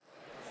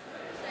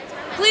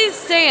Please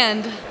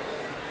stand.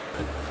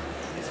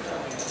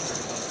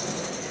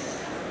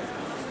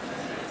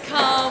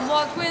 Come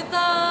walk with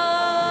us.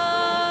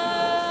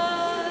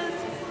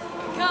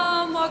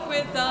 Come walk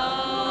with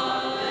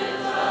us.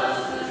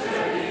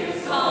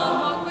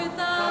 Come walk with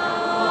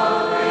us.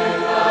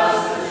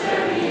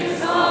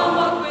 Come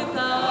walk with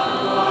us.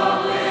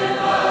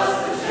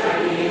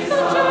 The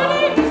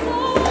journey is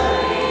long.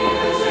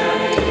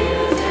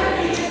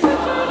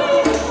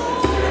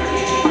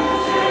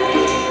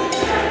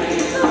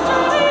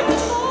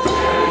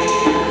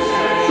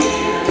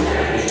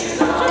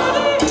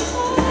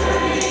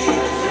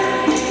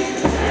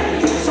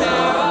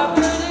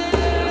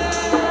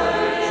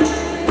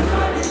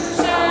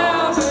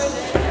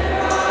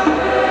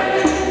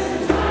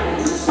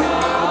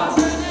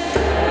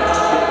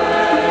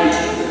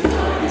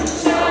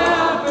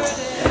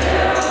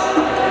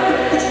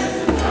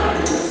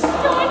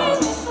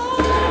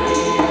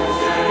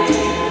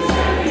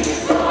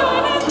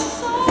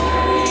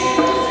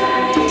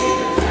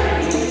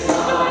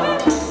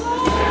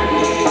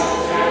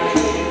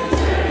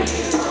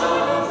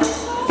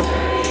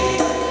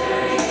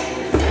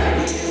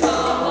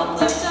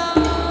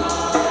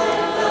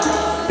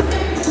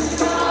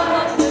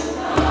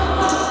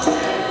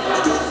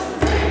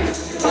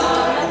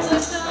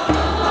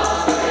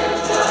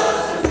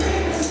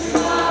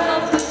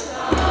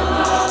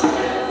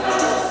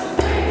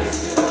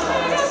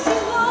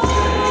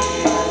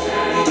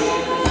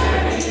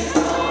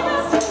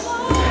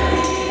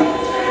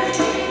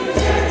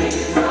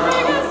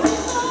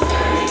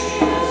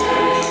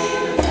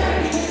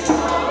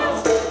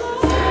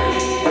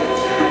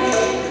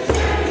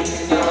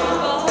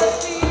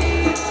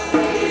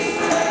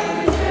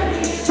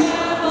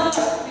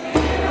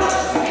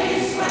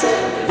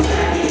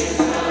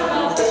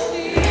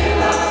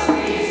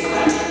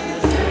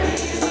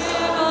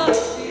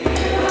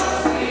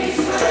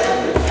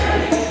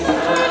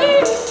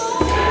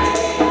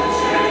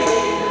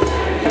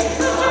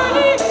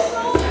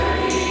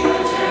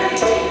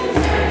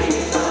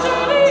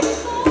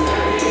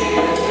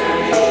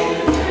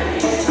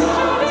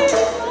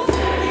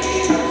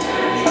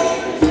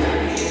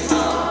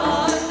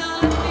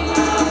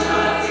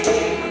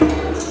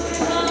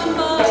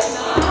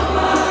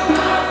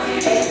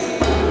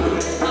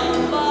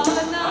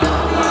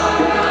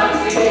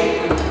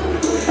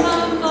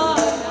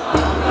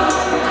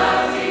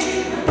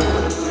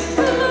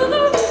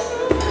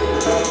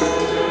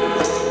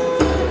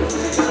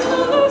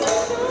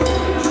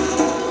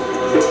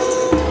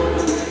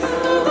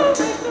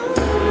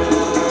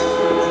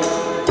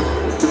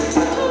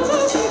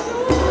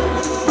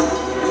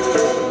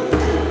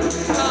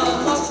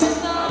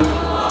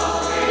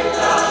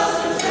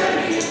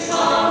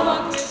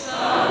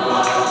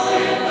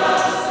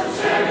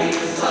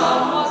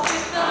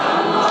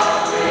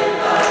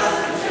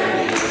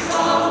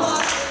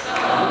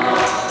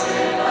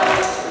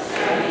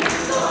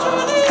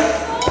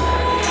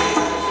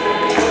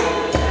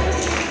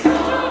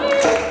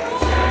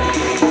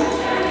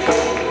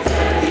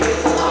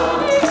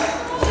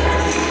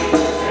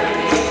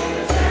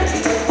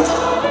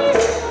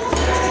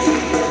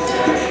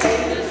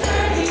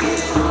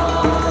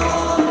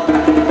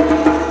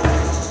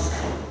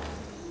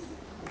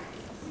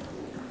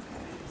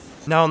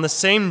 Now on the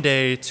same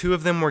day, two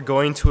of them were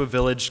going to a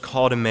village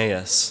called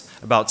Emmaus,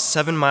 about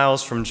 7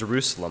 miles from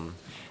Jerusalem,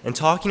 and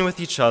talking with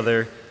each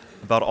other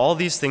about all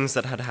these things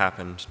that had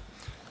happened.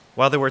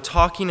 While they were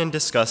talking and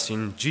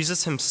discussing,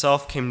 Jesus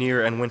himself came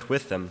near and went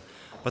with them,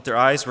 but their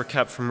eyes were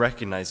kept from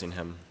recognizing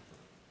him.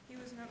 He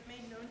was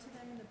made known to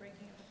them in the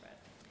breaking of the bread.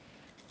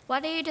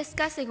 What are you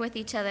discussing with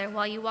each other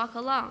while you walk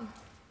along?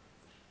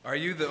 Are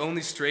you the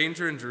only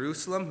stranger in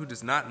Jerusalem who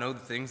does not know the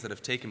things that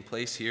have taken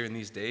place here in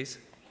these days?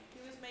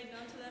 He was made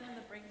known to them in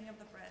the breaking of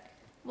the bread.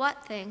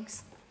 What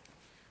things?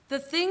 The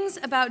things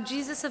about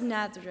Jesus of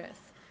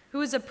Nazareth,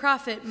 who is a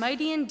prophet,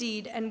 mighty in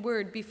deed and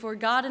word before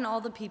God and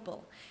all the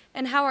people,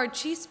 and how our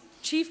chief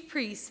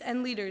priests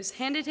and leaders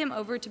handed him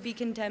over to be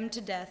condemned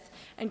to death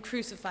and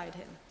crucified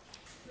him.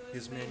 He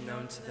was made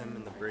known to them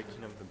in the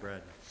breaking of the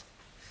bread.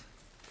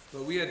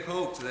 But we had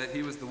hoped that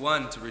he was the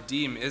one to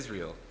redeem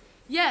Israel.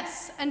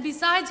 Yes, and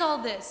besides all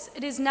this,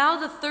 it is now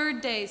the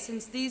third day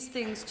since these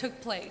things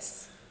took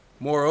place.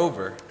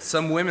 Moreover,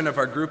 some women of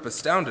our group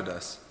astounded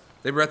us.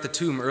 They were at the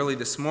tomb early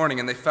this morning,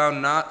 and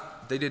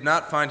they did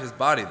not find his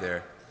body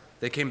there.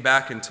 They came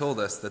back and told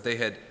us that they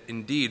had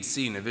indeed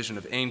seen a vision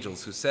of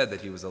angels who said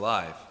that he was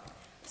alive.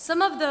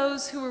 Some of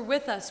those who were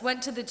with us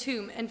went to the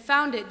tomb and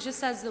found it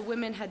just as the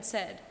women had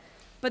said,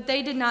 but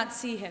they did not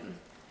see him.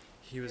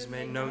 He was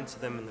made known to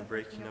them in the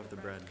breaking of the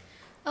bread.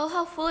 Oh,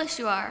 how foolish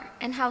you are,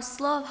 and how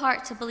slow of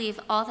heart to believe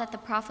all that the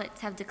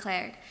prophets have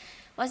declared.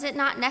 Was it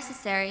not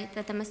necessary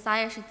that the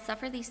Messiah should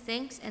suffer these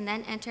things and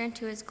then enter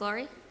into his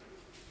glory?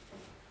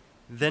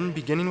 Then,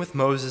 beginning with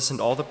Moses and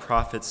all the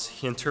prophets,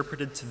 he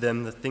interpreted to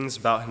them the things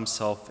about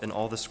himself in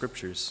all the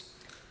scriptures.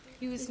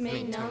 He was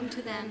made known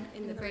to them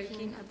in the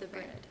breaking of the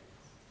bread.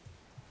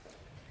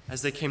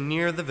 As they came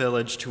near the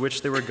village to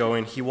which they were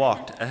going, he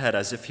walked ahead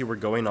as if he were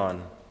going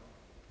on.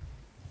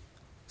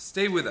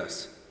 Stay with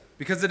us,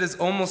 because it is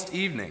almost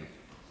evening.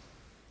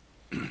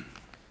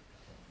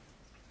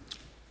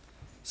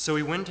 So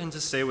he went in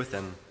to stay with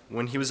them.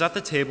 When he was at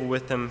the table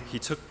with them, he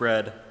took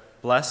bread,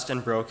 blessed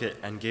and broke it,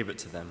 and gave it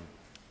to them.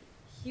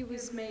 He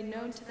was made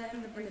known to them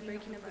in the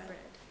breaking of the bread.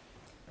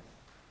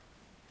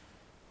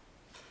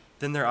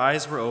 Then their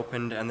eyes were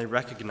opened, and they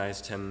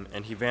recognized him,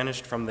 and he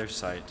vanished from their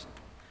sight.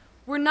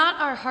 Were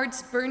not our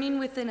hearts burning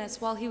within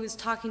us while he was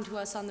talking to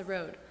us on the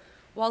road,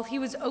 while he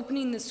was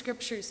opening the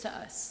scriptures to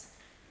us?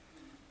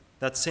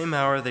 That same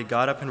hour they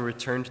got up and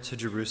returned to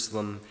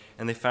Jerusalem,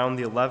 and they found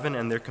the 11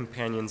 and their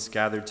companions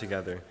gathered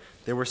together.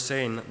 They were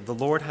saying, "The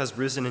Lord has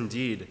risen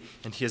indeed,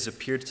 and he has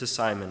appeared to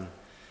Simon."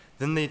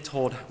 Then they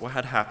told what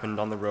had happened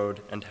on the road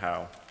and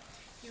how.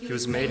 He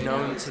was made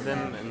known to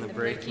them in the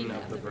breaking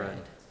of the bread.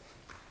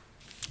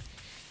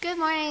 Good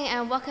morning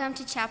and welcome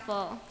to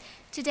chapel.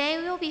 Today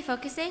we will be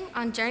focusing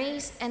on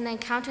journeys and the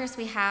encounters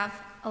we have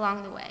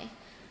along the way.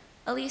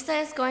 Elisa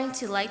is going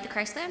to light the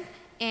Christ lamp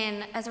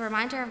and as a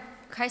reminder of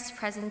Christ's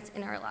presence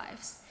in our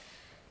lives.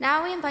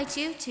 Now we invite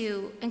you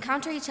to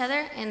encounter each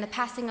other in the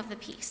passing of the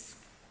peace.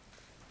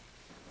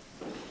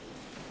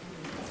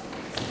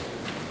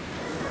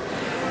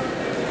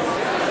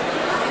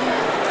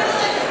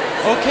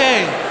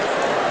 Okay,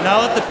 now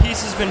that the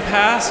peace has been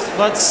passed,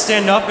 let's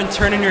stand up and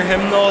turn in your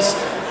hymnals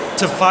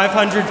to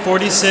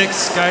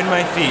 546, Guide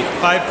My Feet,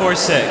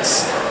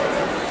 546.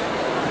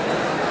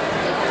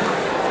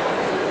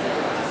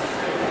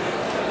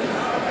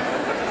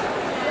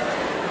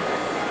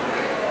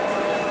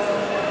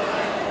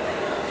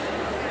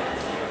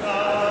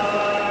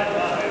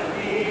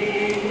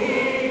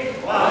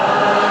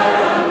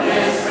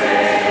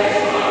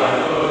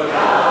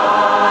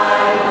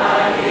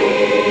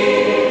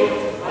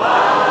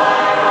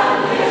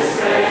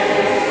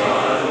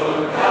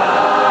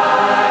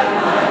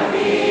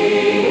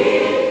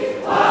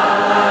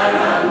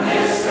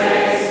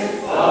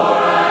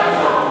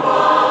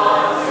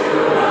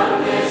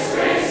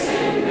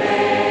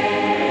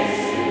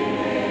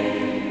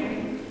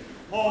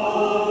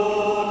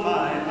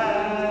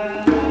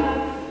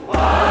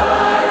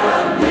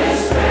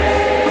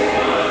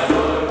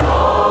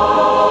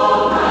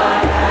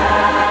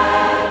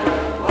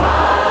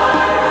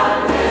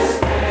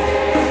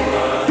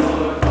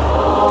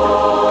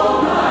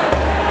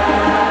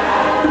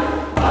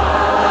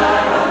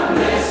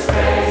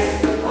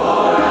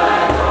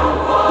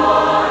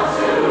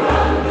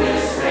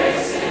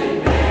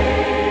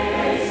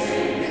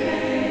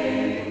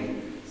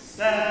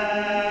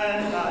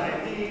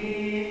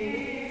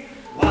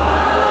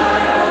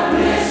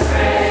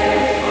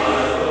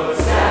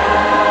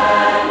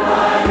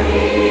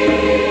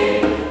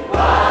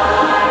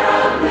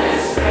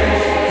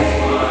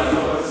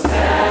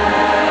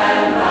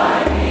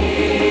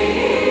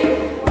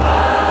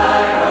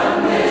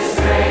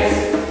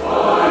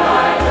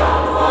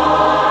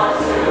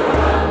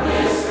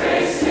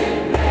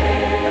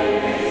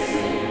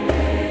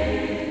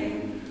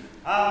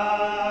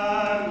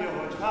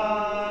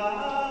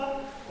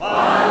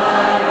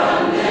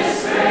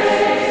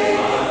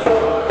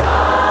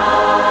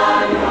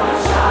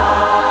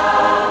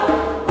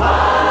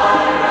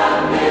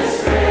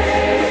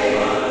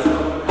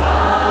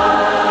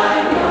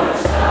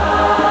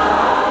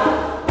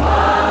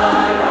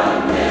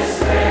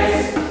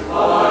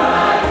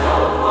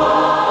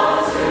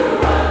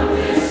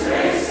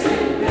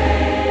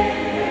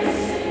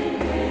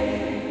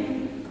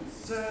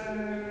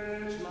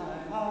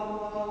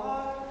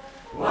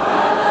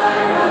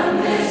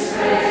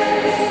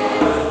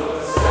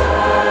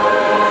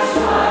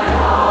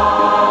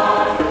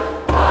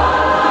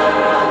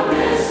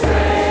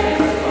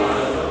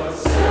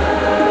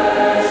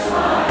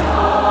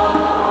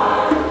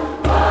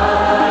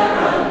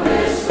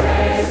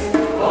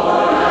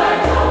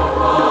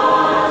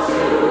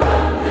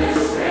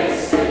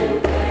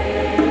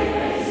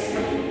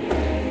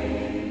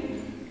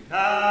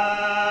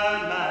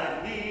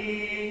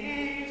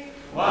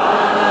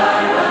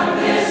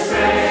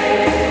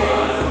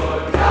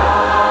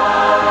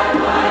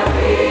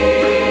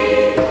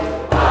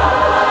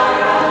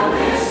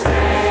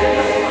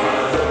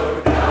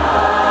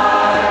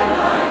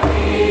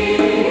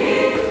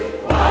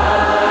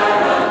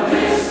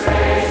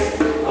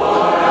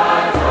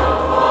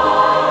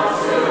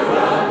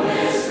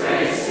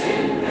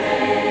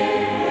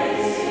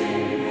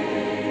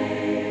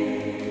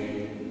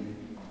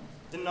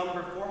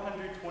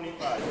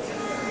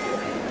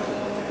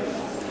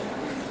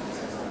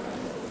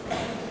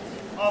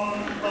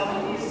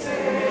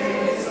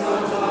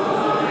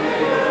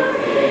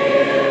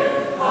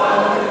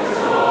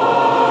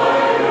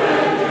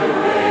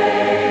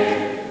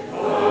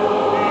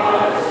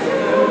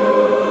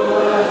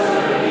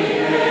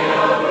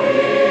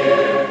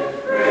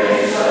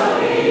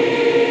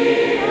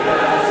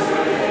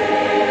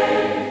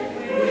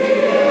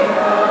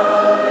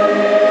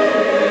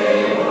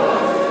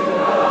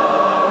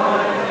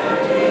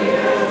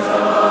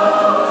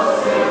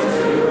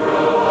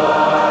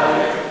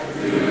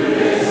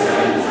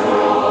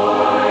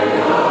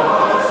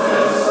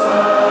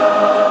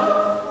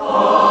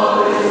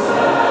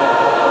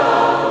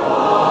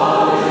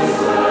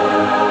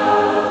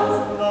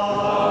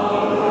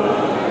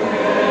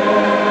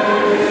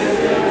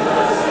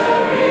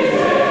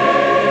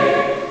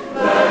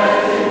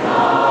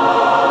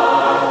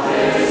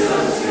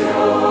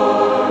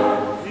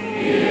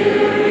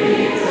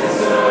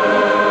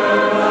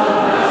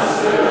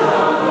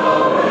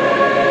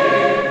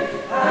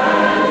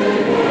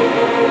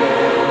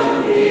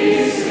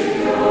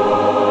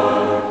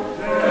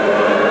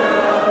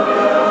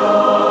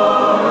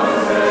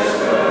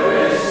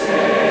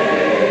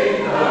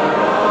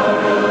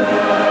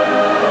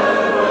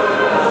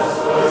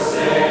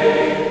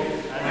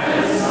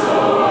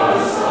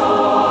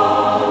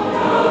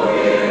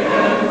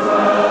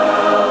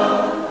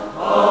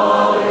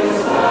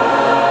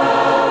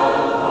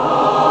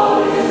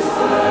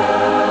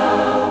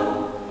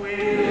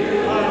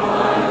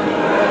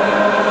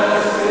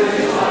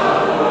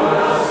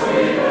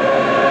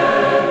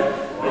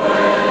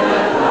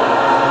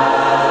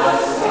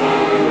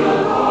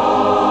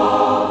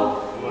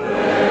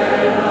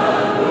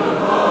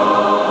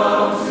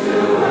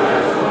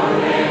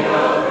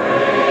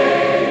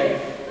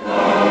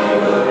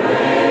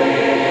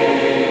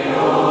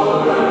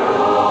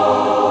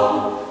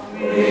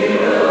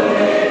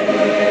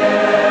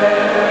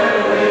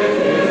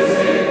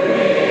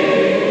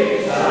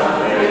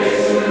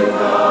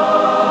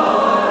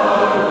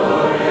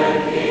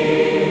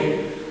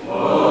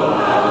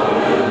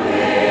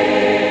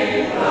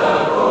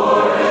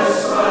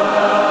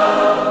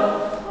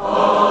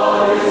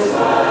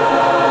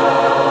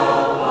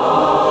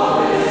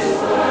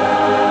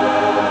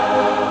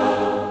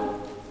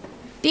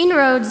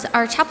 Rhodes,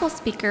 our chapel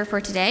speaker for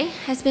today,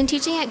 has been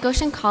teaching at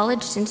Goshen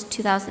College since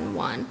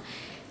 2001.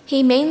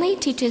 He mainly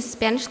teaches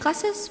Spanish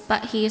classes,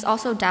 but he has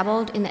also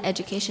dabbled in the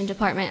education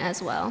department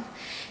as well.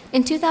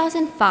 In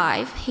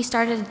 2005, he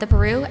started the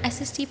Peru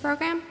SST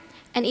program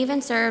and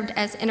even served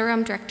as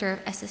interim director of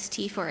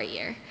SST for a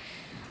year.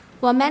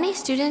 While many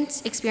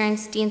students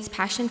experience Dean's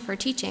passion for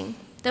teaching,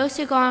 those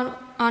who go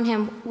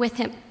with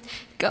him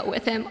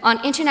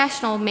on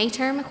international May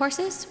term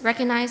courses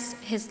recognize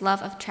his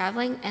love of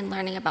traveling and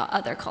learning about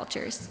other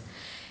cultures.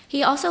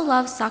 He also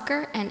loves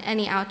soccer and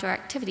any outdoor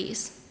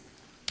activities,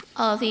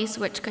 all of these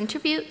which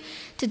contribute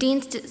to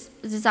Dean's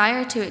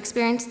desire to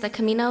experience the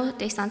Camino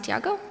de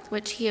Santiago,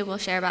 which he will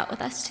share about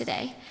with us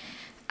today,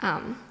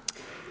 and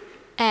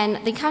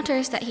the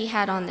encounters that he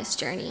had on this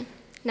journey.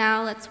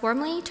 Now let's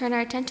warmly turn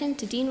our attention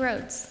to Dean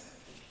Rhodes.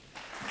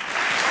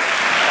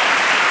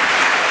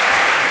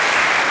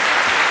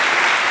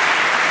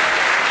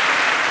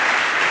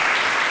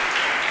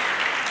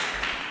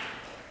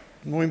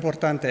 Muy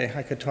importante.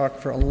 I could talk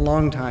for a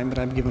long time, but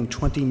I'm given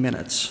 20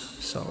 minutes,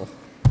 so.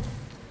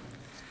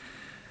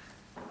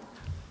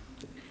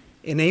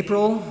 In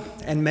April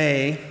and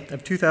May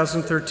of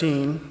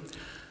 2013,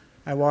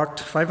 I walked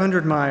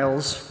 500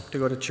 miles to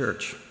go to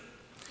church.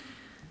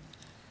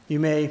 You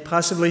may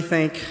possibly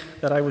think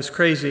that I was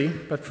crazy,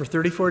 but for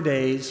 34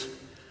 days,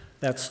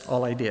 that's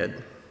all I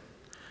did.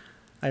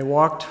 I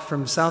walked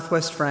from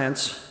southwest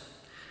France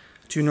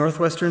to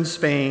northwestern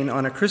Spain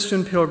on a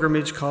Christian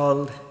pilgrimage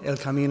called El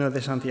Camino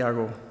de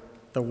Santiago,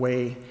 the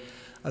Way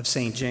of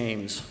St.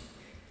 James.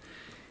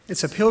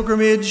 It's a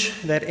pilgrimage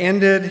that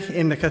ended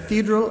in the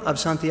Cathedral of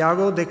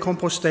Santiago de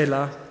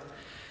Compostela,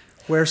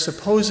 where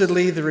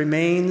supposedly the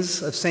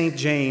remains of St.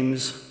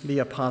 James the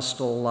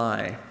Apostle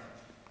lie.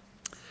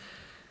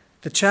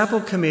 The chapel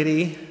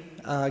committee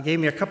gave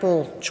me a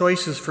couple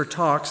choices for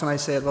talks, and I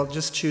said, well,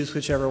 just choose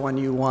whichever one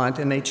you want,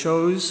 and they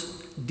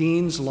chose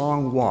Dean's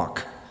Long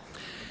Walk.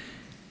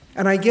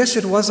 And I guess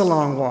it was a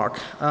long walk.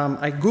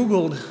 I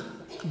Googled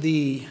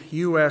the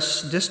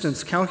U.S.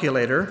 distance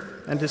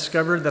calculator and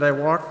discovered that I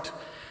walked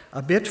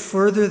a bit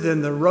further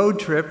than the road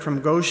trip from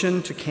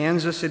Goshen to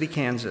Kansas City,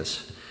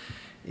 Kansas,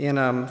 in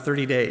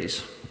 30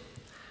 days.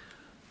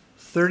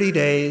 30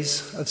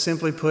 days of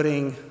simply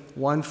putting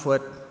one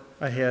foot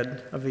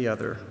ahead of the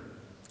other.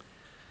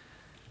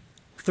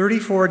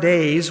 34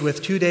 days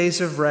with 2 days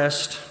of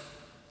rest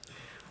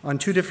on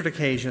 2 different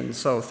occasions,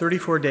 so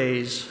 34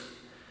 days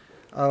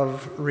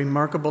of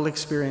remarkable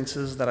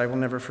experiences that I will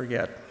never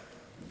forget.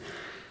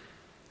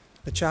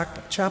 The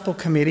chapel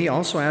committee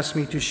also asked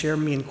me to share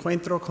mi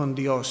encuentro con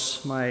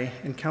Dios, my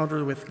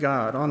encounter with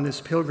God on this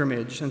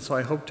pilgrimage, and so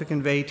I hope to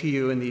convey to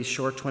you in these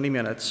short 20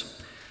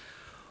 minutes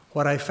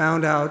what I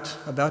found out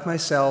about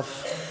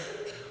myself,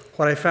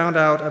 what I found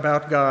out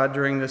about God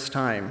during this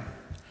time.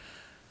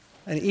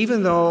 And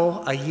even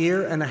though a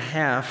year and a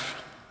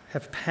half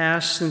have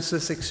passed since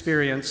this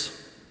experience,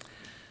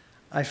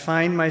 I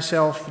find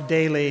myself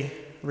daily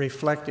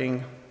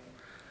reflecting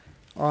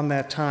on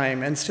that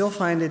time and still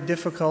find it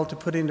difficult to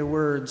put into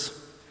words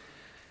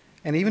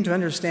and even to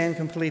understand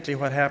completely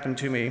what happened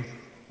to me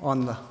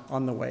on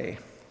the way.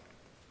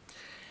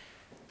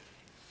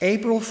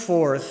 April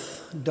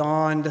 4th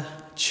dawned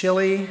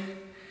chilly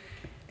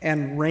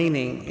and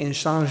raining in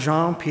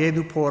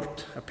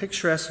Saint-Jean-Pied-du-Port, a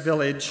picturesque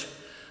village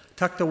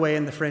tucked away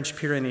in the French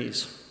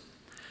Pyrenees.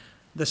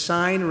 The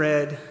sign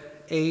read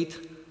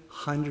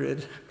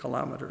 800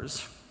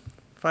 kilometers.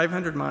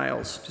 500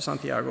 miles to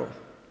Santiago.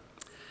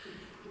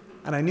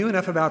 And I knew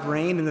enough about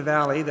rain in the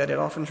valley that it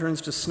often turns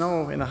to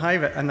snow in the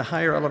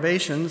higher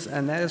elevations,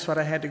 and that is what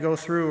I had to go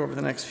through over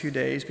the next few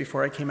days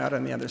before I came out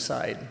on the other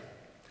side.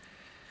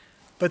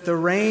 But the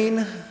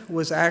rain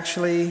was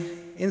actually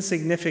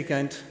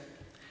insignificant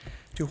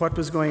to what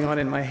was going on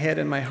in my head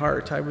and my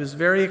heart. I was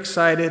very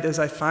excited as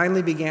I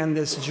finally began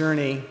this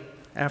journey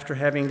after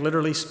having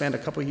literally spent a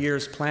couple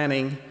years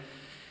planning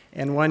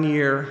and 1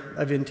 year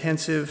of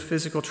intensive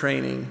physical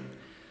training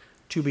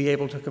to be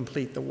able to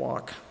complete the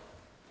walk.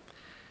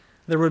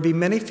 There would be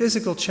many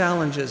physical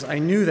challenges, I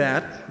knew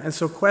that, and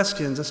so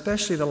questions,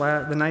 especially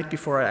the night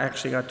before I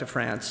actually got to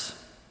France,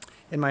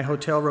 in my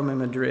hotel room in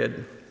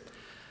Madrid.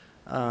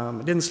 I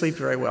didn't sleep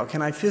very well.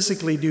 Can I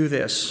physically do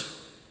this?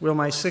 Will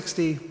my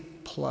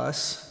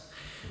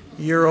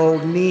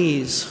 60-plus-year-old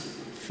knees,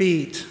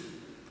 feet,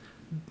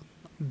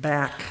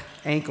 back,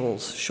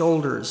 ankles,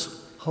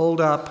 shoulders hold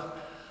up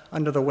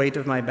under the weight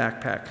of my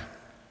backpack?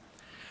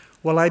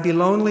 Will I be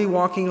lonely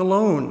walking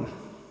alone?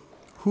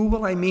 Who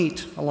will I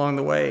meet along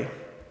the way?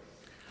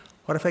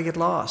 What if I get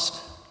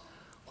lost?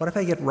 What if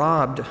I get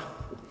robbed?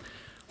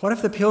 What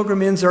if the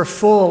pilgrim inns are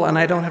full and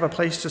I don't have a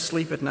place to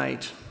sleep at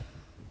night?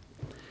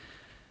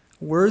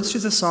 Words to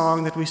the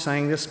song that we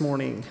sang this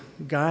morning,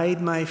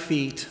 guide my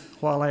feet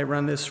while I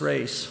run this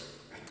race.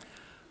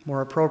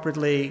 More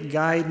appropriately,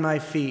 guide my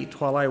feet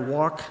while I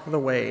walk the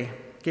way,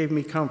 gave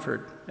me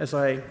comfort as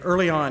I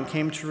early on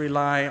came to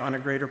rely on a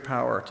greater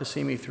power to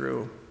see me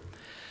through.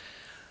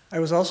 I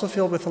was also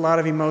filled with a lot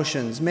of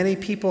emotions. Many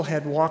people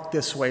had walked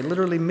this way.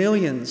 Literally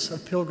millions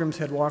of pilgrims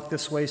had walked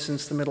this way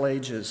since the Middle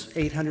Ages,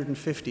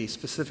 850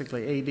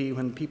 specifically AD,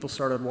 when people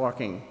started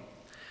walking.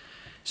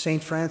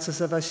 St. Francis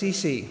of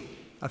Assisi,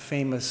 a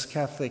famous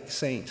Catholic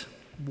saint,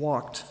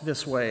 walked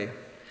this way,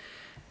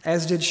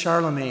 as did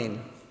Charlemagne,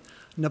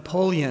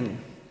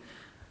 Napoleon.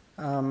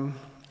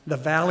 The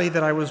valley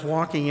that I was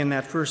walking in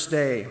that first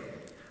day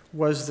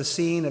was the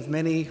scene of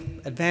many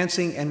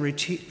advancing and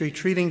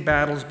retreating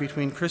battles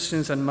between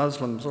Christians and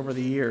Muslims over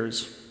the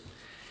years.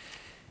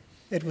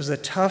 It was a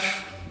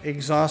tough,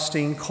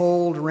 exhausting,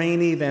 cold,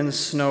 rainy, then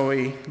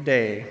snowy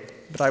day,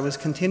 but I was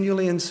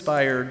continually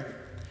inspired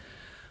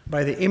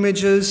by the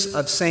images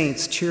of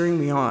saints cheering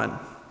me on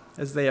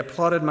as they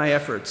applauded my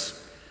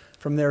efforts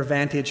from their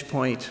vantage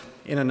point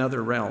in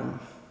another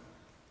realm.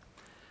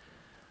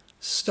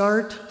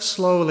 Start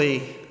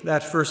slowly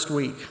that first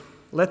week.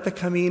 Let the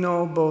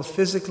Camino, both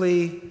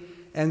physically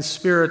and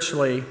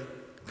spiritually,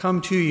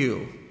 come to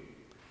you,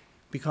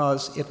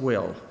 because it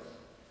will.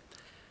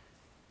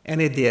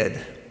 And it did.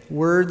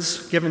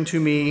 Words given to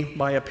me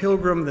by a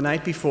pilgrim the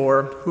night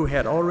before who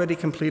had already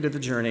completed the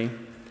journey,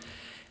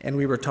 and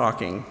we were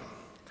talking.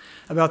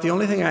 About the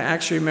only thing I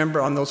actually remember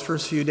on those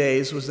first few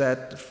days was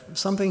that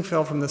something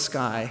fell from the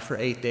sky for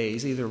 8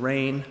 days, either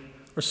rain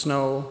or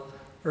snow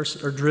or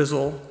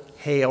drizzle,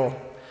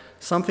 hail.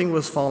 Something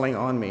was falling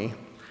on me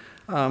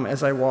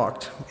as I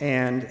walked,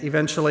 and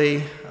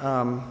eventually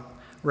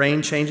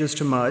rain changes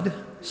to mud,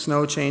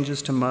 snow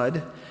changes to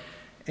mud,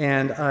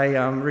 and I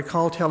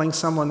recall telling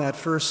someone that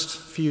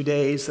first few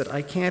days that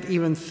I can't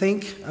even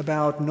think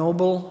about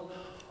noble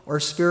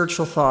or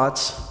spiritual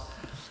thoughts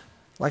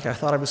like I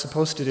thought I was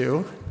supposed to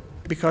do,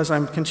 because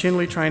I'm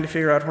continually trying to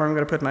figure out where I'm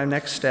going to put my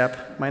next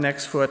step, my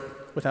next foot,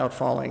 without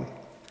falling.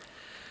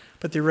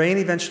 But the rain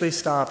eventually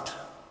stopped,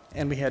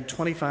 and we had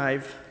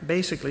 25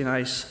 basically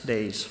nice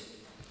days.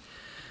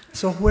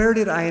 So where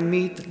did I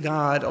meet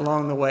God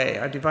along the way?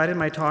 I divided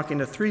my talk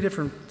into 3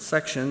 different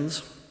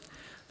sections.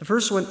 The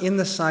first one, in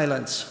the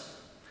silence.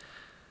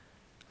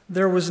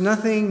 There was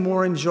nothing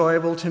more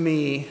enjoyable to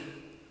me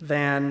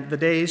than the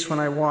days when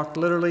I walked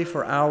literally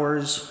for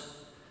hours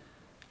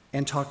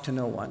and talked to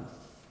no one.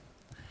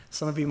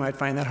 Some of you might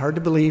find that hard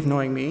to believe,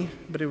 knowing me,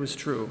 but it was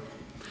true.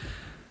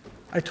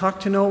 I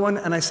talked to no one,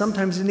 and I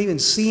sometimes didn't even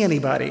see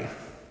anybody.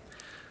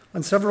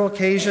 On several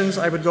occasions,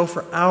 I would go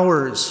for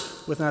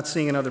hours with not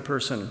seeing another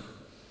person.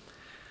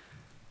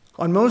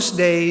 On most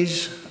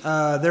days,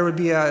 there would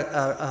be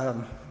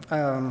a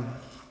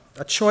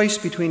choice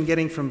between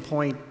getting from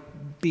point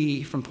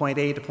A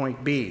to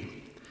point B.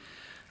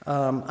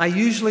 I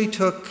usually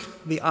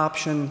took the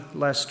option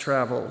less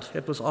traveled.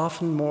 It was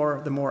often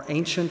the more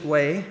ancient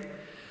way,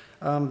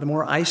 the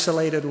more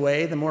isolated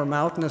way, the more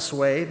mountainous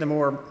way, the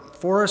more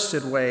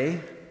forested way.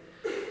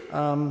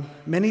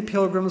 Many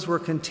pilgrims were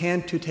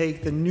content to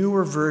take the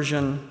newer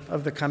version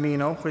of the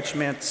Camino, which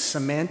meant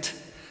cement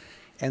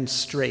and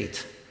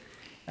straight,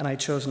 and I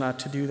chose not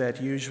to do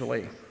that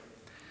usually.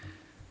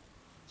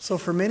 So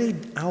for many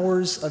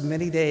hours of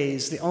many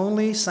days, the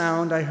only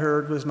sound I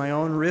heard was my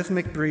own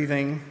rhythmic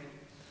breathing,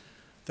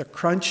 the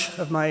crunch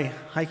of my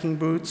hiking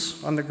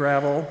boots on the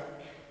gravel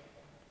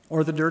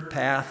or the dirt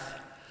path,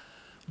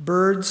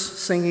 birds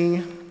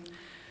singing.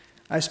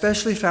 I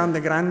especially found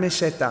the Gran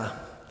Meseta,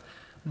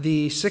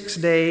 the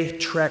 6-day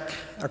trek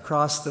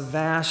across the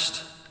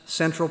vast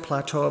central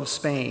plateau of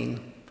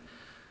Spain,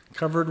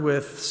 covered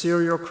with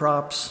cereal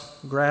crops,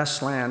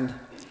 grassland,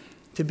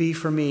 to be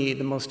for me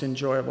the most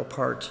enjoyable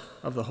part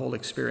of the whole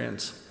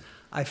experience.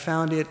 I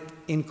found it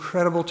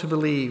incredible to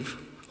believe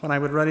when I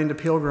would run into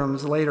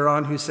pilgrims later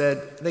on who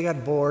said they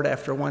got bored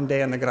after one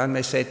day on the Gran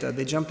Meseta.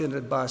 They jumped into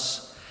a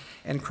bus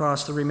and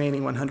crossed the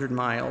remaining 100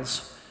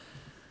 miles.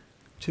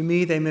 To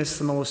me, they missed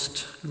the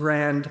most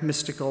grand,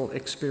 mystical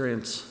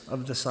experience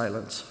of the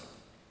silence.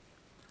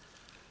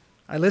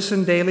 I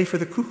listened daily for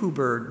the cuckoo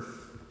bird,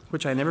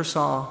 which I never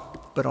saw,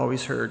 but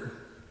always heard.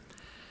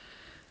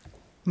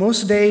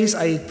 Most days,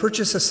 I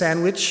purchase a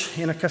sandwich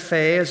in a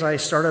cafe as I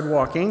started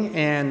walking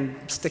and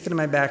stick it in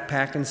my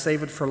backpack and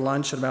save it for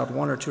lunch at about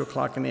 1 or 2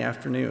 o'clock in the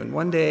afternoon.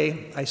 One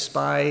day, I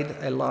spied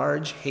a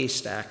large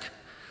haystack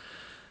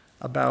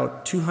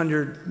about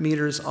 200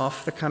 meters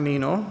off the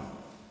Camino,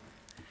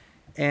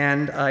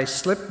 and I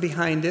slipped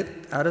behind it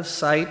out of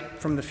sight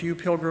from the few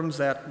pilgrims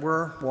that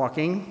were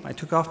walking. I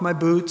took off my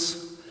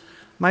boots,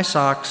 my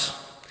socks,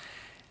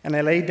 and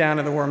I laid down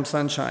in the warm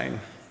sunshine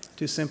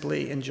to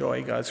simply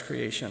enjoy God's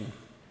creation.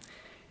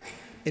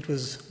 It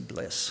was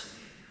bliss.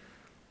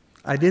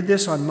 I did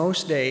this on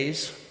most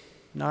days,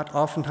 not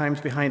oftentimes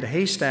behind a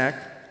haystack,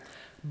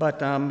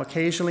 but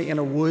occasionally in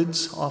a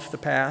woods off the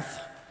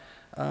path.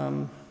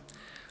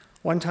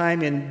 One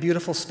time in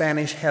beautiful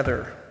Spanish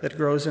heather that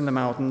grows in the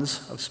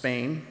mountains of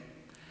Spain.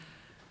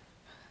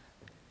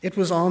 It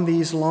was on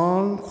these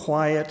long,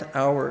 quiet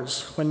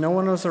hours when no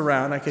one was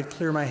around I could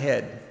clear my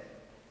head.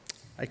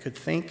 I could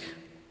think,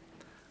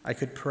 I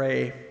could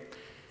pray,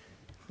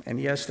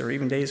 and yes, there were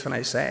even days when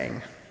I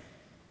sang.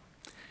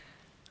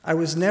 I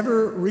was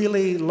never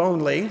really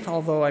lonely,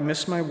 although I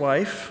missed my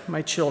wife,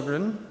 my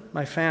children,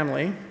 my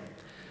family,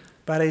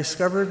 but I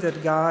discovered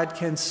that God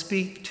can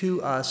speak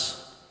to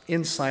us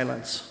in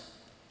silence.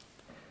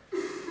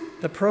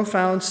 The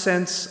profound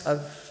sense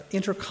of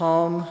inner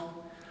calm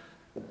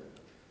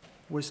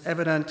was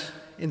evident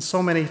in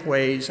so many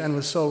ways and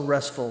was so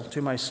restful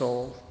to my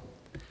soul.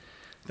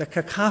 The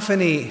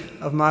cacophony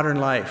of modern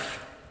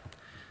life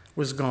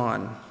was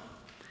gone,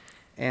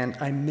 and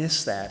I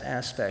miss that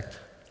aspect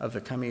of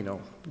the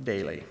Camino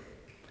daily.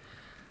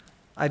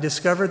 I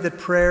discovered that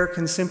prayer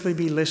can simply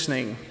be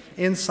listening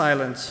in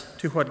silence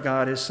to what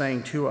God is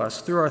saying to us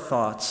through our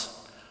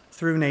thoughts,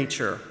 through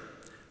nature,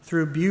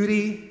 through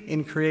beauty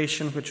in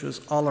creation which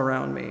was all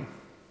around me.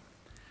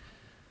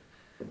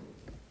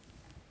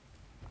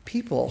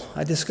 People.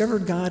 I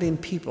discovered God in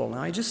people.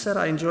 Now, I just said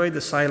I enjoyed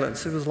the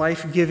silence. It was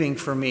life-giving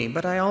for me,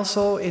 but I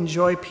also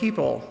enjoy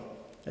people,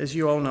 as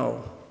you all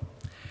know.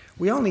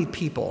 We all need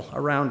people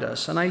around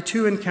us, and I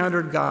too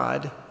encountered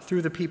God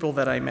through the people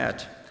that I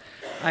met.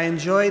 I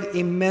enjoyed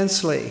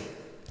immensely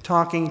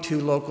talking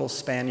to local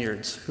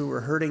Spaniards who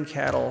were herding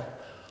cattle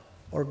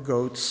or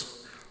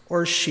goats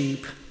or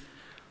sheep,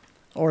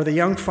 or the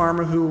young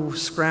farmer who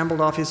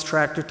scrambled off his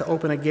tractor to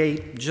open a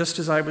gate just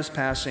as I was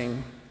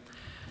passing,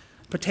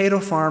 potato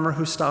farmer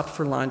who stopped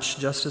for lunch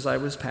just as I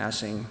was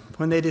passing.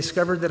 When they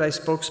discovered that I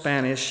spoke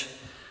Spanish,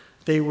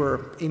 they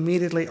were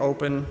immediately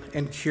open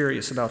and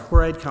curious about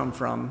where I'd come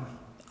from.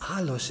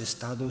 Los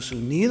Estados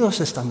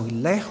Unidos está muy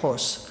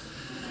lejos.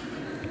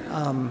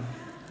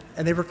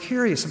 And they were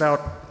curious about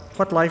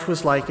what life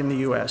was like in the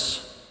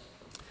U.S.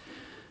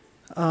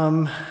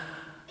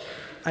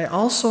 I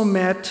also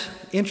met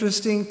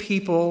interesting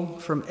people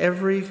from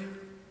every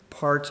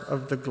part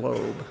of the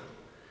globe.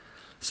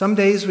 Some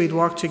days we'd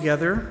walk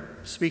together,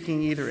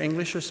 speaking either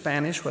English or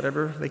Spanish,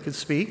 whatever they could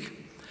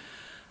speak.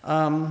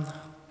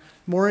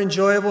 More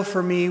enjoyable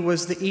for me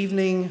was the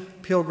evening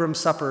pilgrim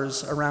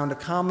suppers around a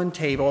common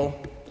table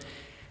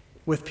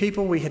with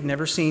people we had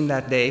never seen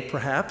that day,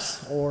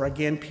 perhaps, or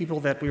again,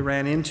 people that we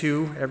ran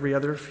into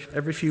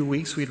every few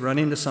weeks. We'd run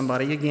into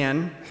somebody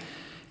again.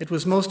 It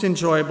was most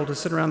enjoyable to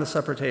sit around the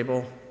supper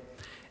table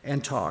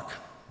and talk.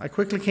 I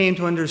quickly came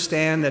to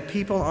understand that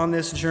people on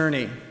this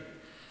journey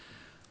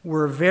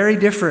were very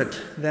different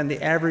than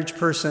the average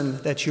person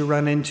that you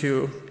run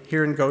into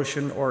here in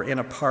Goshen or in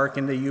a park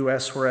in the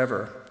U.S.,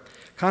 wherever.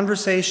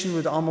 Conversation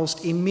would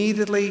almost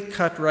immediately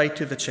cut right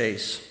to the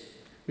chase.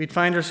 We'd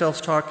find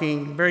ourselves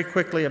talking very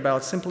quickly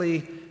about simply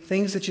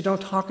things that you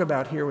don't talk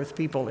about here with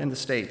people in the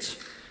States.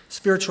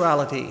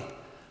 Spirituality,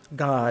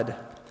 God,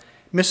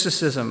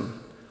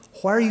 mysticism.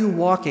 Why are you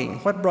walking?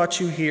 What brought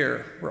you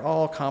here? Were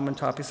all common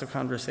topics of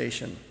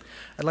conversation.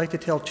 I'd like to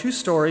tell two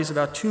stories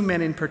about two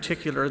men in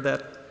particular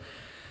that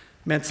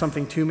meant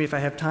something to me. If I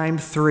have time,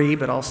 three,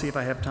 but I'll see if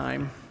I have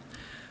time.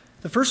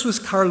 The first was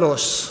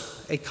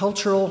Carlos, a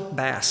cultural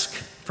Basque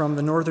from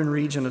the northern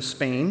region of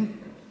Spain.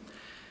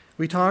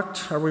 We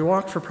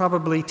walked for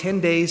probably 10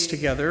 days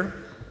together.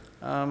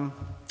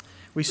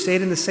 We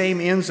stayed in the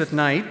same inns at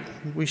night.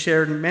 We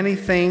shared many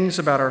things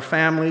about our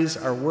families,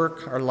 our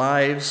work, our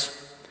lives.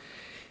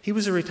 He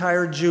was a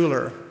retired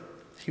jeweler.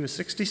 He was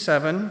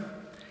 67.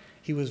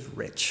 He was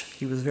rich.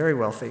 He was very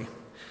wealthy.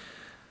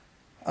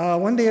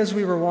 One day as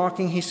we were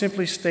walking, he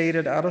simply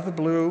stated out of the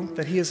blue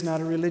that he is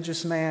not a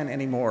religious man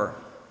anymore.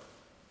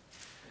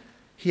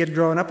 He had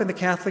grown up in the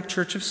Catholic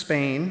Church of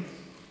Spain,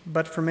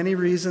 but for many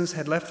reasons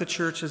had left the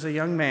church as a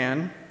young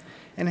man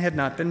and had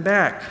not been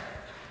back.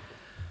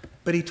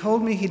 But he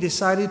told me he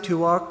decided to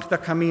walk the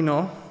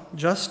Camino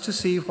just to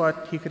see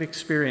what he could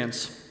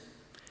experience.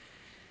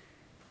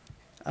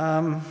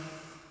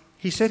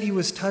 He said he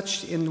was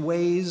touched in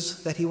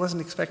ways that he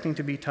wasn't expecting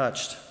to be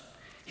touched.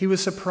 He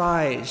was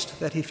surprised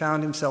that he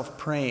found himself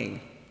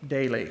praying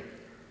daily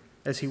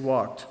as he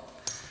walked.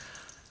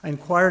 I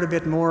inquired a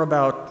bit more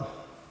about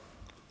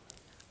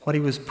what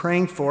he was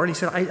praying for, and he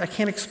said, I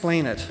can't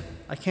explain it.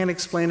 I can't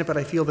explain it, but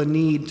I feel the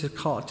need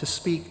to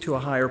speak to a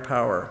higher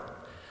power.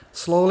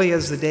 Slowly,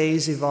 as the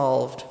days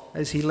evolved,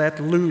 as he let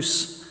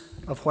loose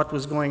of what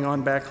was going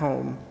on back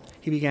home,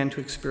 he began to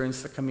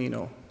experience the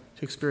Camino,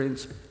 to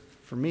experience,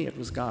 for me, it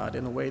was God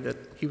in a way that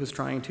he was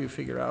trying to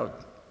figure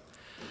out.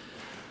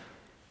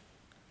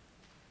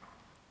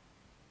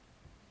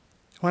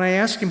 When I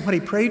asked him what he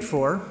prayed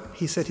for,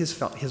 he said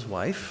his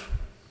wife,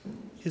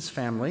 his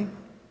family,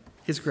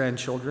 his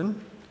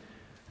grandchildren.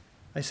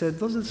 I said,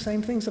 those are the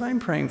same things that I'm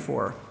praying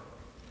for.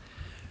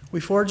 We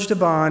forged a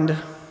bond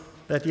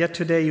that yet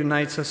today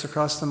unites us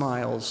across the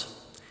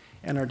miles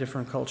and our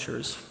different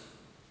cultures.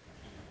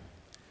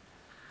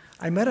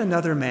 I met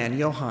another man,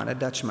 Johan, a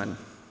Dutchman.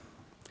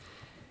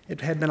 It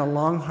had been a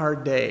long,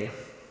 hard day.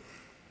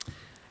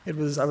 I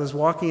was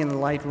walking in the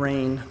light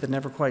rain that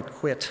never quite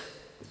quit.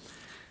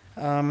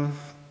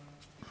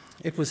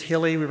 It was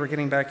hilly. We were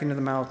getting back into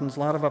the mountains, a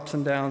lot of ups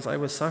and downs. I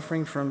was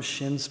suffering from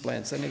shin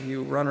splints. Any of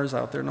you runners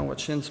out there know what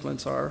shin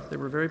splints are. They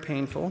were very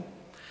painful.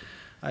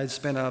 I had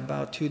spent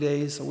about 2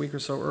 days, a week or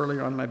so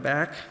earlier, on my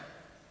back,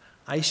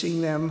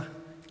 icing them,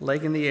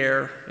 leg in the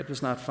air. It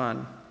was not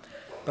fun.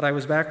 But I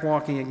was back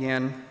walking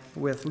again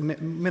with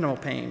minimal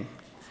pain.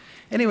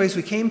 Anyways,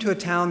 we came to a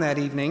town that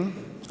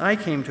evening. I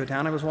came to a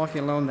town, I was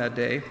walking alone that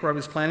day, where I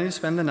was planning to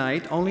spend the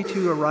night, only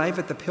to arrive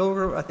at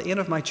the inn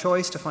of my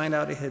choice to find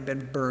out it had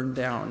been burned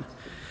down.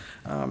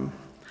 So I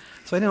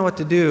didn't know what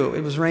to do.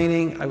 It was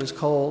raining, I was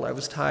cold, I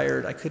was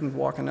tired, I couldn't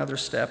walk another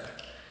step.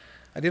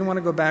 I didn't want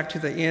to go back to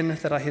the inn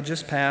that I had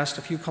just passed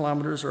a few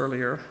kilometers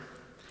earlier.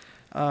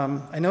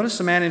 I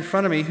noticed a man in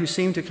front of me who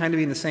seemed to kind of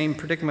be in the same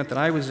predicament that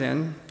I was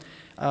in.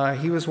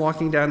 He was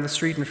walking down the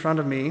street in front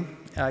of me.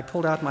 I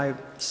pulled out my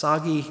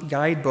soggy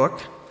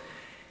guidebook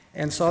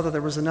and saw that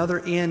there was another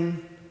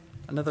inn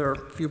another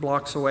few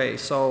blocks away.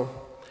 So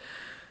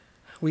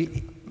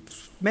we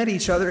met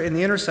each other in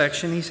the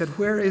intersection. He said,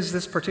 "Where is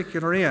this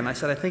particular inn?" I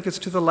said, "I think it's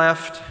to the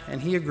left,"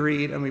 and he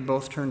agreed, and we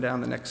both turned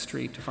down the next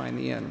street to find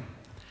the inn.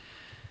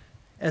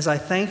 As I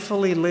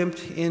thankfully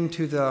limped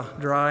into the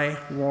dry,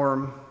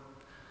 warm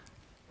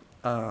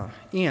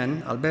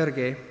inn,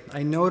 albergue,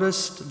 I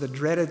noticed the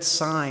dreaded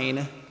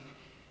sign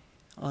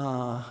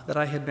that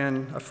I had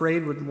been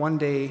afraid would one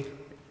day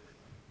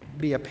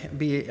be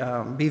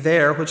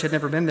there, which had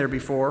never been there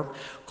before.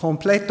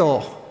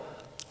 Completo,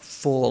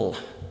 full.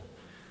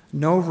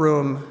 No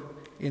room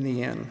in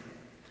the inn.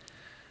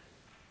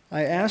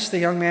 I asked the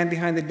young man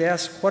behind the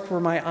desk what were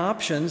my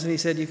options, and he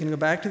said, "You can go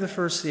back to the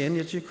first inn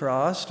that you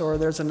crossed, or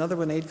there's another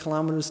one 8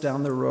 kilometers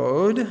down the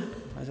road."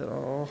 I said,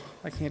 "Oh,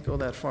 I can't go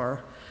that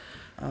far."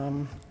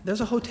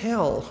 There's a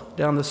hotel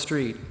down the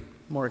street,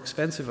 more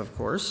expensive, of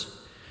course.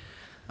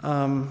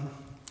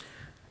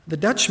 The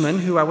Dutchman,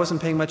 who I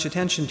wasn't paying much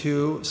attention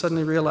to,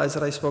 suddenly realized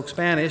that I spoke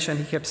Spanish, and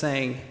he kept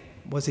saying,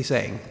 "What's he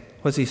saying?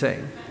 What's he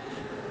saying?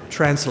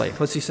 Translate,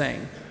 what's he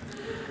saying?"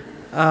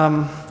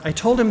 I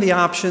told him the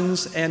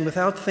options, and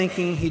without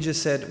thinking, he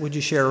just said, "Would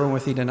you share a room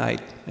with me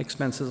tonight?"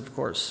 Expenses, of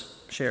course,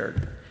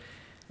 shared.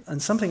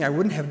 And something I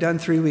wouldn't have done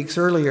 3 weeks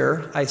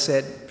earlier, I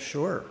said,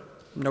 "Sure,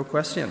 no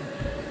question.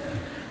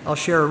 I'll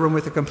share a room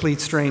with a complete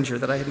stranger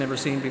that I had never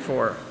seen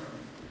before."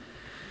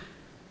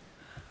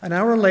 An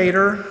hour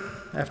later,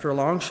 after a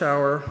long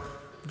shower,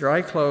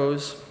 dry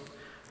clothes,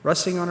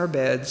 resting on our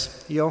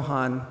beds,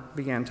 Johann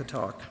began to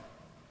talk.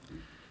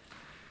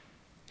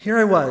 Here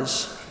I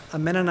was, a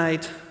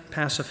Mennonite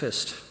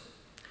pacifist.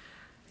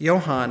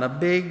 Johann, a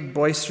big,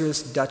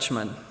 boisterous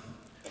Dutchman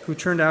who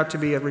turned out to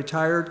be a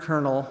retired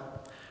colonel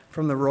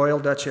from the Royal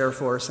Dutch Air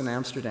Force in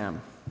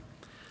Amsterdam.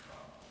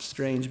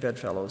 Strange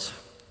bedfellows.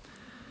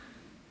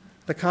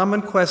 The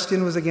common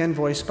question was again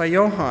voiced by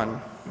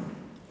Johann.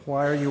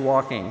 "Why are you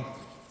walking?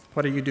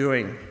 What are you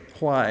doing?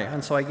 Why?"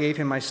 And so I gave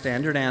him my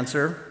standard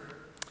answer.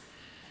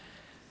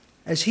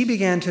 As he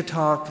began to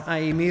talk, I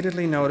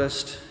immediately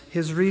noticed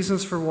his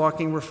reasons for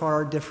walking were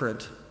far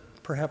different,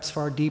 perhaps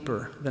far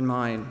deeper than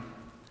mine.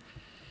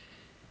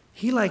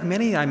 He, like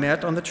many I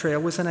met on the trail,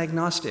 was an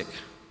agnostic,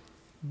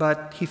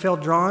 but he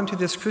felt drawn to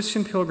this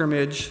Christian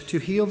pilgrimage to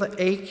heal the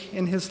ache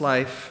in his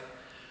life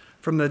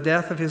from the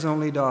death of his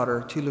only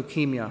daughter to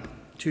leukemia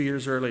 2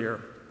 years earlier.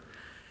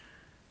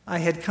 I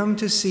had come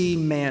to see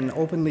men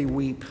openly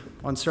weep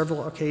on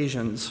several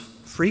occasions,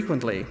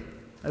 frequently,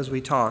 as we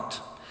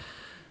talked,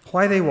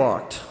 why they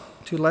walked,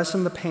 to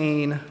lessen the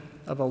pain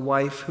of a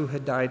wife who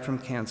had died from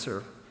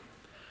cancer,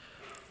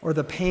 or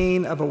the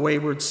pain of a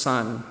wayward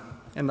son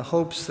and the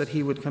hopes that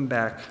he would come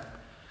back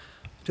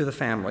to the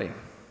family.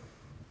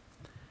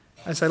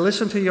 As I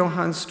listened to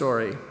Johann's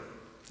story,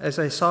 as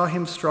I saw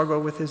him struggle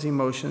with his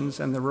emotions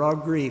and the raw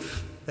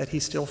grief that he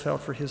still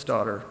felt for his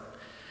daughter,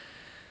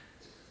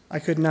 I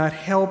could not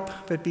help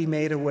but be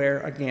made aware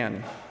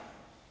again,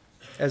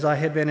 as I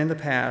had been in the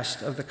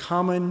past, of the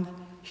common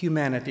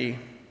humanity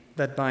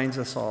that binds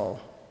us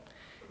all.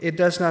 It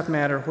does not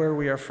matter where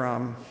we are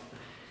from.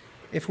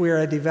 If we are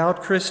a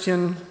devout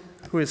Christian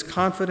who is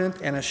confident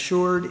and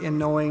assured in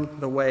knowing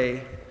the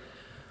way,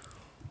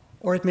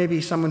 or it may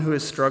be someone who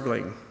is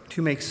struggling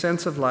to make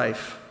sense of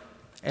life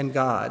and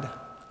God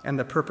and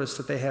the purpose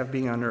that they have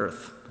being on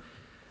earth,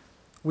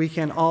 we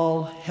can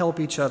all help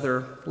each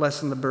other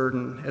lessen the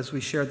burden as we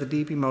share the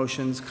deep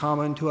emotions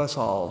common to us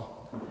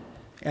all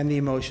and the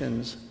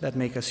emotions that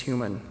make us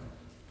human.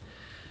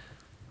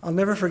 I'll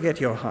never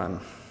forget Johann.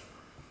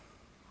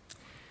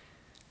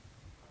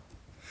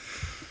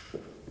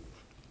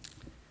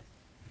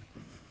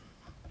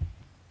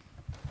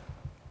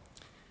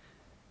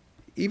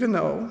 Even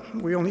though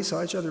we only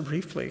saw each other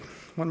briefly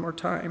one more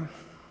time,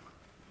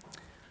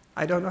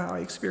 I don't know how I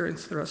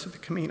experienced the rest of the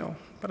Camino,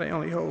 but I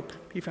only hope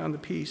he found the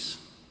peace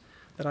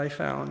that I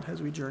found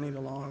as we journeyed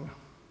along.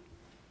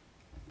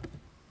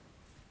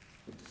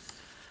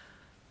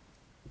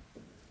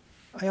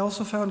 I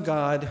also found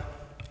God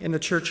in the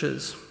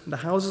churches, the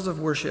houses of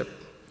worship,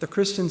 the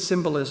Christian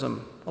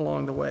symbolism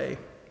along the way.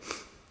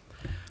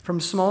 From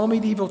small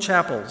medieval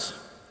chapels,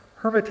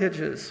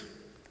 hermitages,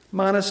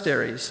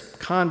 monasteries,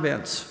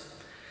 convents,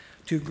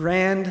 to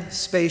grand,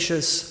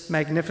 spacious,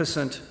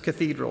 magnificent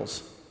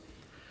cathedrals.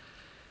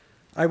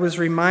 I was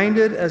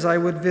reminded as I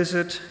would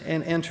visit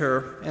and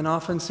enter, and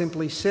often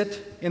simply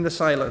sit in the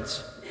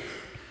silence,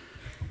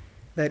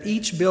 that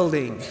each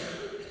building,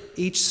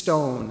 each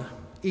stone,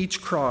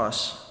 each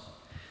cross,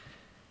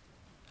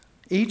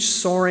 each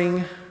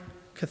soaring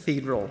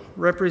cathedral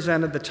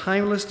represented the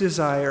timeless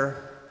desire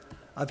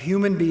of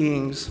human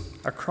beings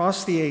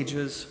across the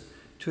ages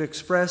to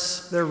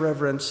express their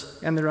reverence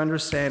and their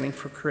understanding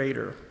for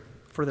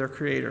their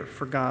Creator,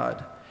 for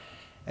God,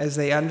 as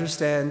they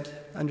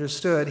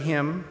understood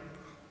Him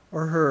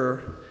or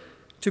her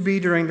to be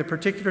during the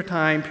particular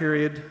time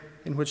period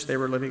in which they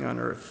were living on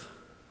earth.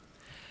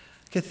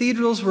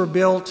 Cathedrals were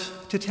built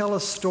to tell a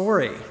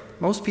story.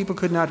 Most people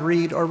could not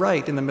read or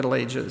write in the Middle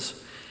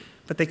Ages,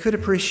 but they could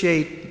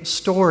appreciate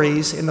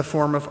stories in the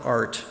form of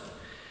art.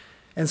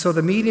 And so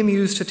the medium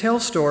used to tell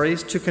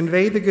stories, to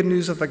convey the good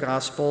news of the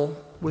gospel,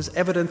 was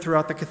evident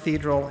throughout the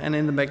cathedral and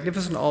in the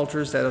magnificent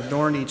altars that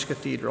adorn each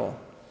cathedral.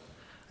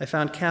 I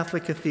found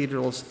Catholic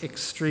cathedrals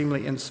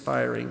extremely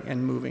inspiring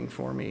and moving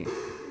for me.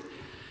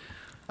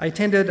 I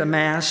attended a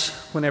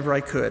Mass whenever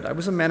I could. I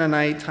was a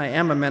Mennonite. I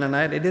am a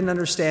Mennonite. I didn't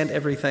understand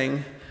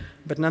everything,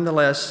 but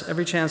nonetheless,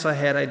 every chance I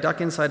had, I'd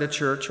duck inside a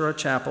church or a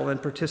chapel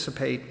and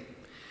participate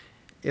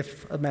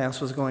if a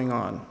Mass was going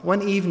on.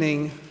 One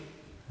evening,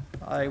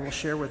 I will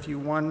share with you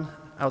one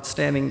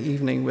outstanding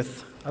evening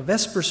with a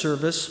Vesper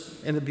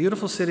service in the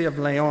beautiful city of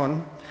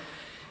León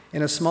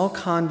in a small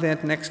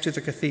convent next to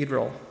the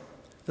cathedral.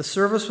 The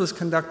service was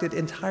conducted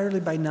entirely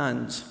by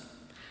nuns.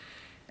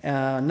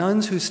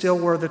 Nuns who still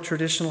wore the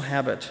traditional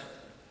habit.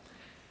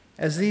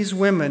 As these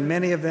women,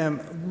 many of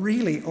them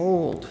really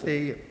old,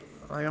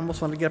 I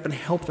almost wanted to get up and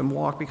help them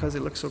walk because they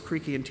looked so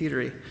creaky and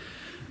teetery.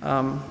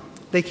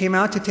 They came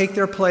out to take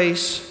their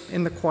place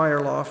in the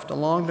choir loft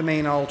along the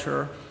main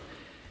altar,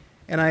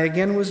 and I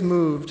again was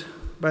moved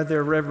by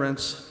their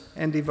reverence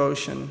and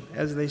devotion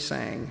as they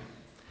sang,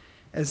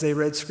 as they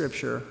read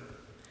Scripture,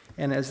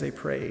 and as they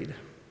prayed.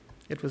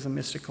 It was a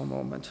mystical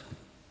moment.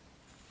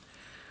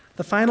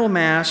 The final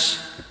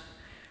Mass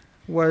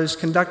was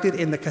conducted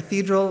in the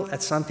cathedral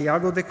at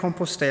Santiago de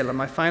Compostela,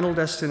 my final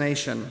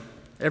destination.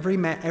 Every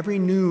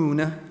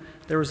noon,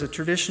 there was a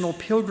traditional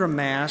pilgrim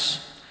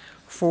Mass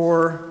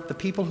for the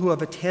people who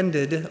have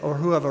attended or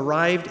who have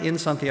arrived in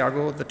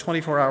Santiago the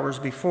 24 hours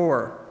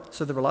before.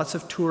 So there were lots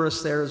of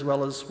tourists there as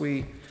well as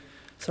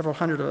several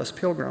hundred of us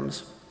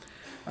pilgrims.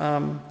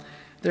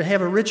 They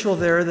have a ritual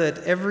there that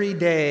every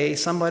day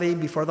somebody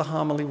before the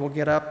homily will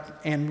get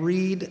up and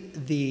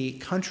read the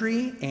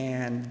country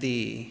and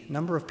the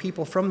number of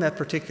people from that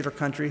particular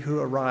country who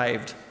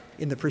arrived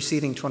in the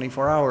preceding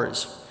 24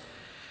 hours.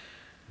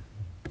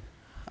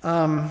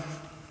 When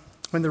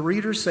the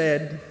reader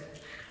said,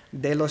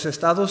 "De los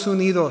Estados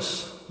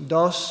Unidos,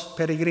 dos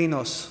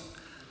peregrinos,"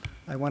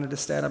 I wanted to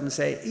stand up and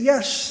say,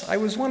 "Yes, I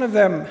was one of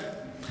them."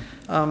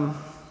 I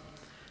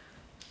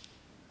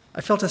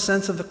felt a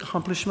sense of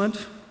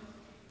accomplishment,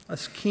 a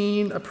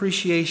keen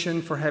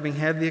appreciation for having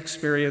had the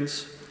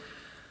experience,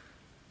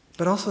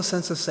 but also a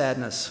sense of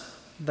sadness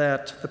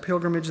that the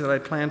pilgrimage that I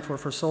planned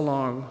for so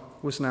long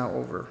was now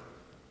over.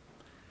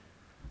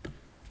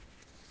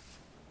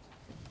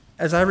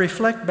 As I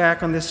reflect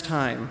back on this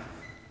time,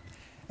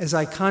 as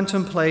I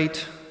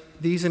contemplate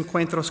these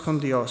encuentros con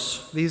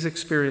Dios, these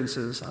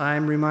experiences, I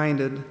am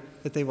reminded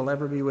that they will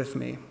ever be with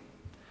me.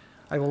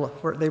 They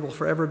will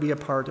forever be a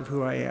part of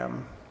who I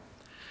am.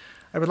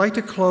 I would like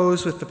to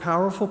close with the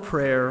powerful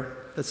prayer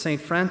that St.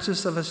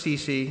 Francis of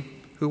Assisi,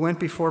 who went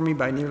before me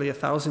by nearly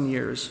 1,000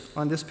 years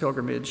on this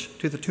pilgrimage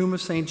to the tomb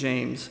of St.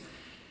 James,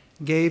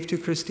 gave to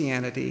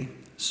Christianity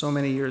so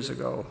many years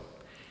ago,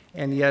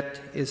 and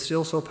yet is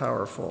still so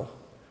powerful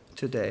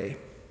today.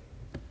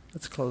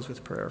 Let's close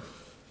with prayer.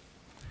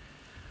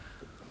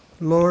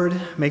 Lord,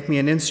 make me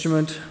an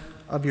instrument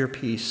of your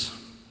peace.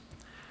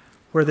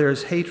 Where there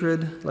is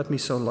hatred, let me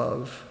sow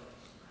love.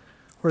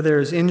 Where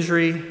there is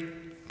injury,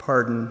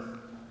 pardon.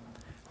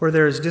 Where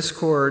there is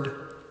discord,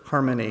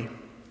 harmony.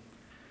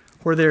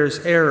 Where there is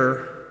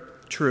error,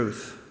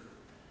 truth.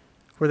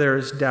 Where there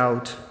is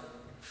doubt,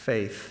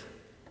 faith.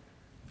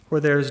 Where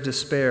there is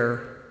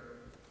despair,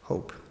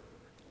 hope.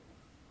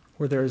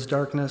 Where there is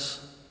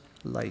darkness,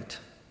 light.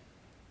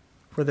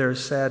 Where there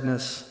is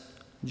sadness,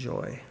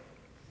 joy.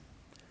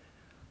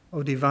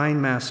 O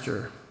divine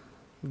Master,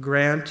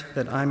 grant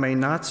that I may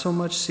not so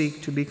much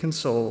seek to be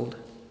consoled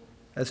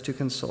as to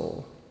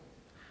console,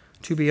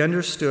 to be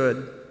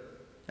understood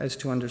as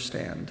to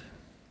understand,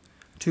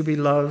 to be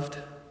loved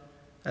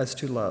as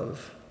to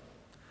love.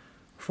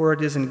 For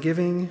it is in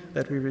giving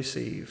that we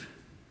receive,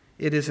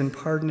 it is in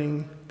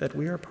pardoning that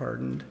we are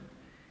pardoned,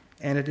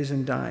 and it is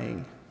in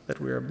dying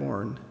that we are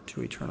born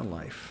to eternal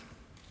life.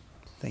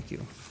 Thank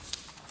you.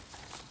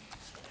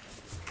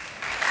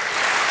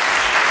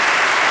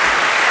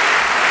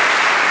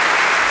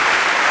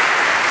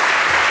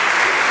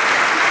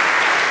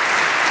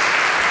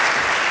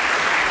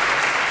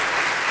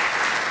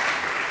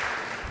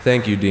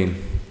 Thank you, Dean.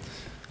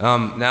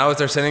 Now as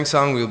our sending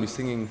song, we will be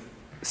singing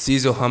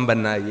Sizo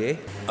Hambanaye.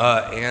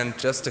 And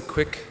just a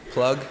quick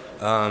plug,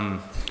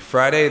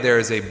 Friday there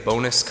is a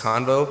bonus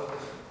convo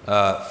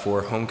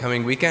for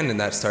homecoming weekend, and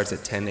that starts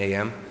at 10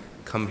 a.m.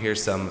 Come hear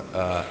some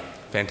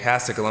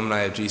fantastic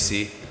alumni of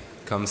GC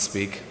come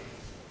speak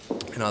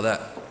and all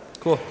that.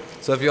 Cool.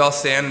 So if you all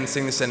stand and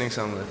sing the sending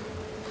song with